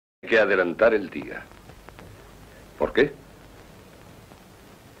Que adelantar el día. ¿Por qué?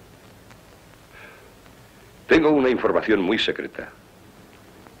 Tengo una información muy secreta.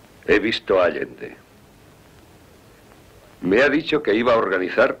 He visto a Allende. Me ha dicho que iba a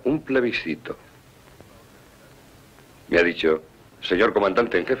organizar un plebiscito. Me ha dicho, señor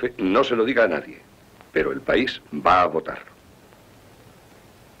comandante en jefe, no se lo diga a nadie, pero el país va a votar.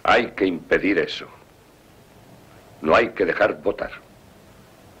 Hay que impedir eso. No hay que dejar votar.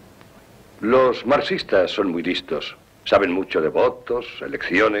 Los marxistas son muy listos. Saben mucho de votos,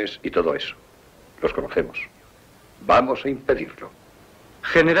 elecciones y todo eso. Los conocemos. Vamos a impedirlo.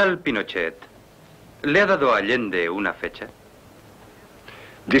 General Pinochet, ¿le ha dado a Allende una fecha?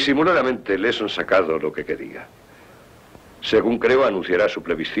 Disimuladamente le he sonsacado lo que quería. Según creo, anunciará su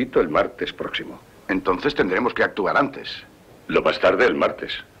plebiscito el martes próximo. Entonces tendremos que actuar antes. Lo más tarde el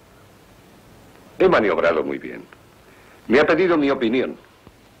martes. He maniobrado muy bien. Me ha pedido mi opinión.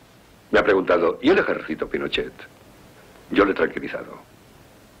 Me ha preguntado, ¿y el ejército, Pinochet? Yo le he tranquilizado.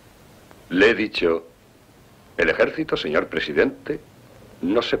 Le he dicho, el ejército, señor presidente,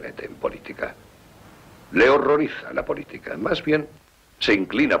 no se mete en política. Le horroriza la política. Más bien, se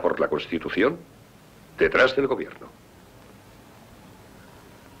inclina por la Constitución detrás del gobierno.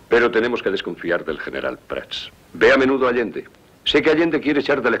 Pero tenemos que desconfiar del general Prats. Ve a menudo a Allende. Sé que Allende quiere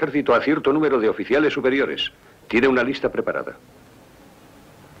echar del ejército a cierto número de oficiales superiores. Tiene una lista preparada.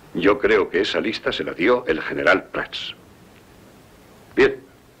 Yo creo que esa lista se la dio el general Prats. Bien.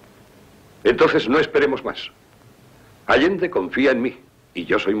 Entonces no esperemos más. Allende confía en mí y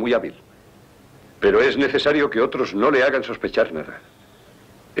yo soy muy hábil. Pero es necesario que otros no le hagan sospechar nada.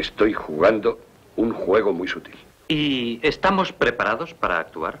 Estoy jugando un juego muy sutil. ¿Y estamos preparados para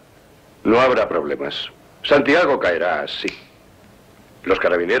actuar? No habrá problemas. Santiago caerá, sí. Los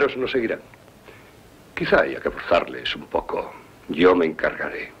carabineros nos seguirán. Quizá haya que forzarles un poco. Yo me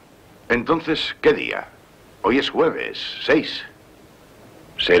encargaré. Entonces, ¿qué día? Hoy es jueves, 6.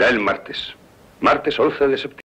 Será el martes. Martes 11 de septiembre.